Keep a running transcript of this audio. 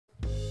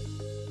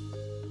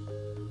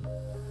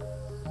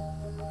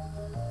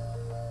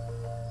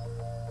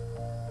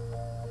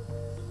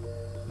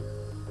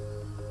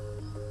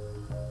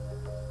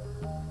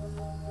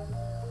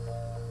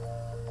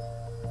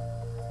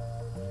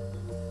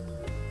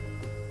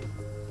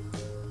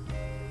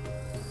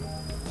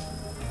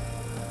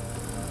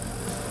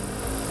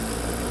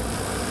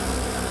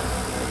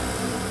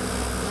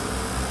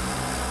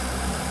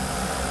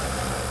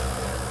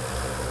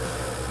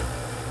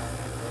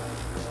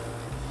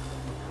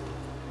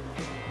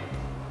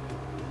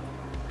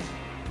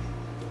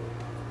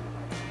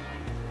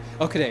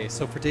Okay,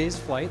 so for today's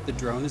flight, the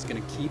drone is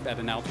going to keep at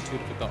an altitude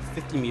of about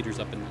 50 meters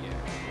up in the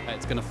air.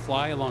 It's going to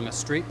fly along a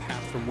straight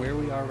path from where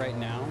we are right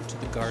now to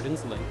the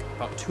Gardens Lake,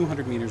 about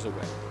 200 meters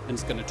away. And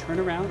it's going to turn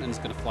around and it's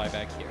going to fly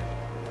back here.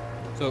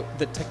 So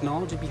the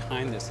technology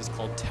behind this is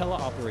called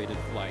teleoperated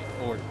flight,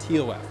 or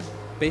TOF.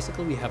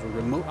 Basically, we have a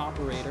remote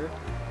operator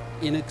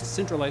in a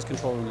centralized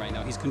control room right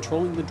now. He's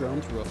controlling the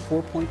drone through a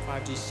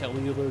 4.5G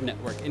cellular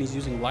network, and he's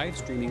using live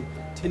streaming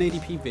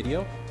 1080p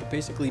video to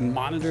basically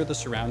monitor the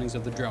surroundings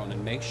of the drone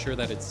and make sure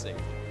that it's safe.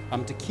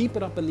 To keep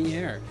it up in the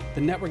air,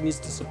 the network needs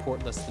to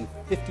support less than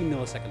 50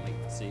 millisecond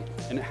latency,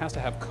 and it has to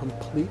have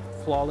complete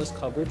flawless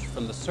coverage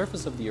from the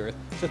surface of the Earth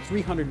to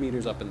 300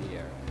 meters up in the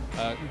air.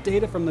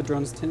 Data from the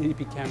drone's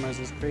 1080p cameras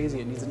is crazy.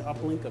 It needs an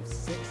uplink of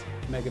 6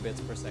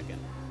 megabits per second.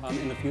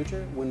 In the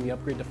future, when we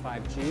upgrade to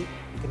 5G,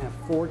 we can have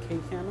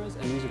 4K cameras,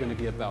 and these are going to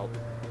be about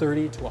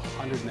 30 to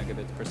 100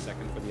 megabits per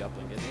second for the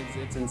uplink.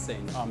 It's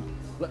insane.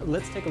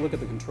 Let's take a look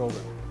at the control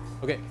room.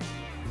 Okay,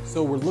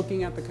 so we're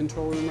looking at the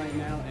control room right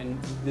now,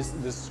 and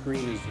this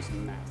screen is just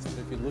massive.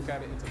 If you look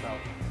at it, it's about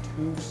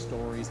 2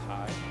 stories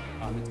high.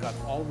 It's got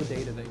all the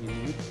data that you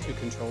need to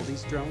control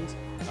these drones.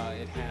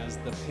 It has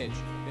the pitch,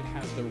 it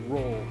has the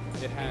roll,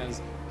 it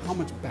has how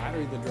much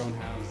battery the drone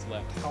has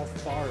left, how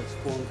far it's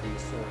flown from the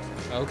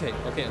source.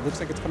 Okay, it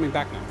looks like it's coming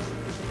back now.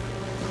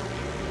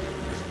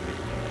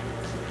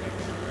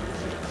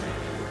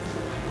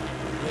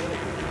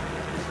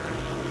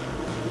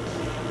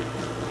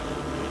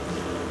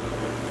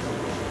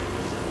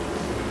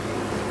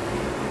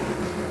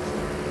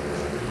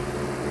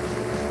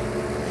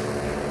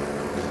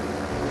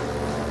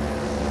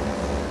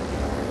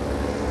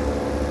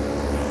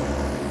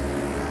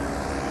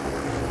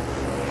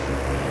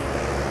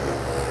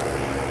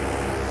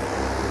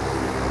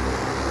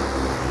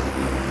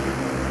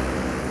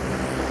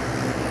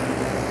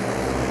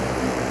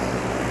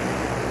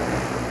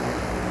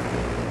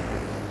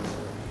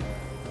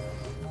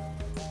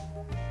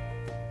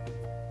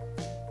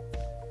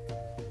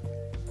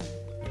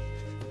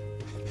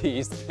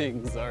 These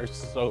things are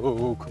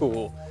so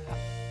cool.